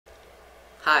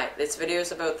Hi, this video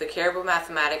is about the Caribou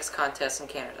Mathematics Contest in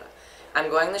Canada.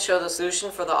 I'm going to show the solution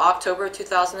for the October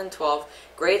 2012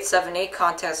 Grade 7-8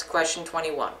 Contest Question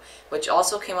 21, which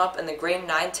also came up in the Grade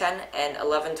 9-10 and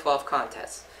 11-12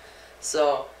 contests.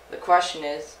 So, the question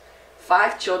is,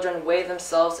 5 children weigh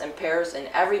themselves in pairs in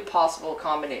every possible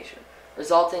combination,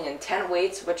 resulting in 10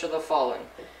 weights which are the following: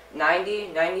 90,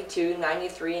 92,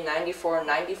 93, 94,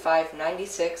 95,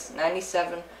 96,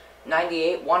 97,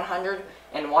 98, 100,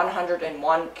 and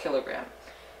 101 kilogram.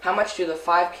 How much do the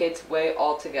 5 kids weigh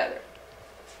altogether?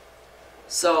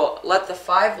 So let the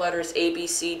 5 letters A, B,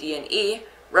 C, D, and E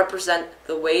represent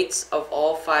the weights of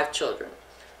all 5 children.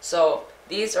 So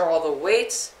these are all the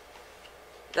weights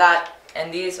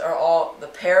and these are all the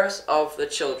pairs of the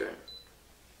children.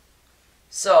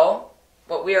 So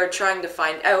what we are trying to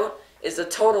find out is the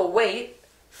total weight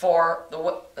for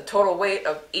the total weight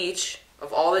of each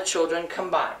of all the children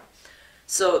combined.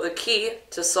 So the key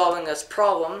to solving this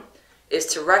problem is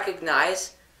to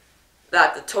recognize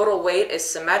that the total weight is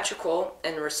symmetrical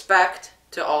in respect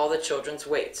to all the children's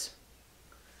weights.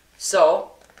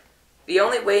 So the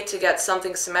only way to get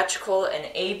something symmetrical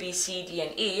in A, B, C, D,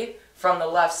 and E from the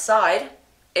left side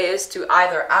is to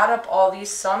either add up all these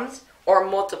sums or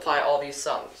multiply all these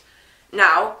sums.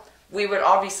 Now, we would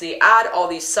obviously add all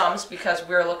these sums because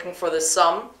we're looking for the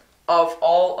sum of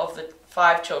all of the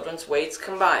 5 children's weights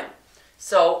combined.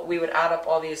 So we would add up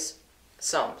all these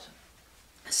sums.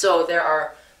 So there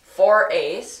are 4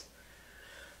 A's,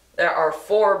 there are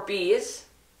 4 B's,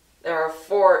 there are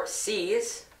 4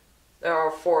 C's, there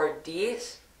are 4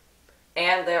 D's,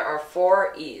 and there are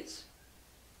 4 E's.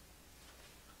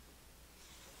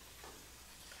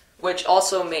 Which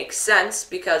also makes sense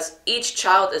because each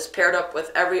child is paired up with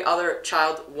every other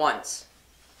child once.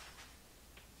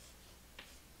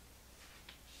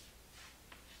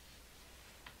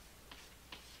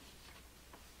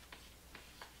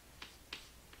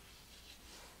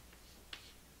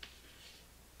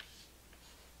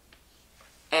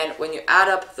 And when you add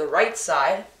up the right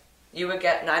side, you would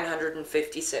get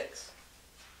 956.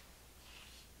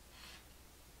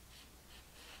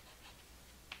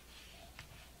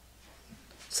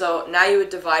 So now you would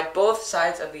divide both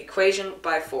sides of the equation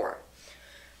by 4.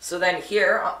 So then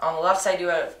here, on the left side, you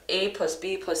have A plus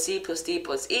B plus C plus D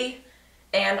plus E,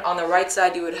 and on the right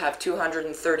side, you would have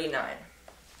 239.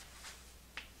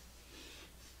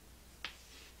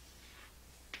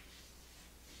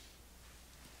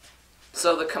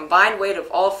 So the combined weight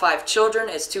of all 5 children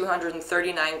is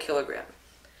 239 kilogram.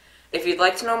 If you'd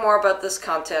like to know more about this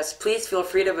contest, please feel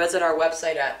free to visit our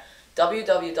website at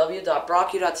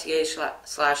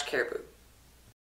www.brocu.ca/caribou.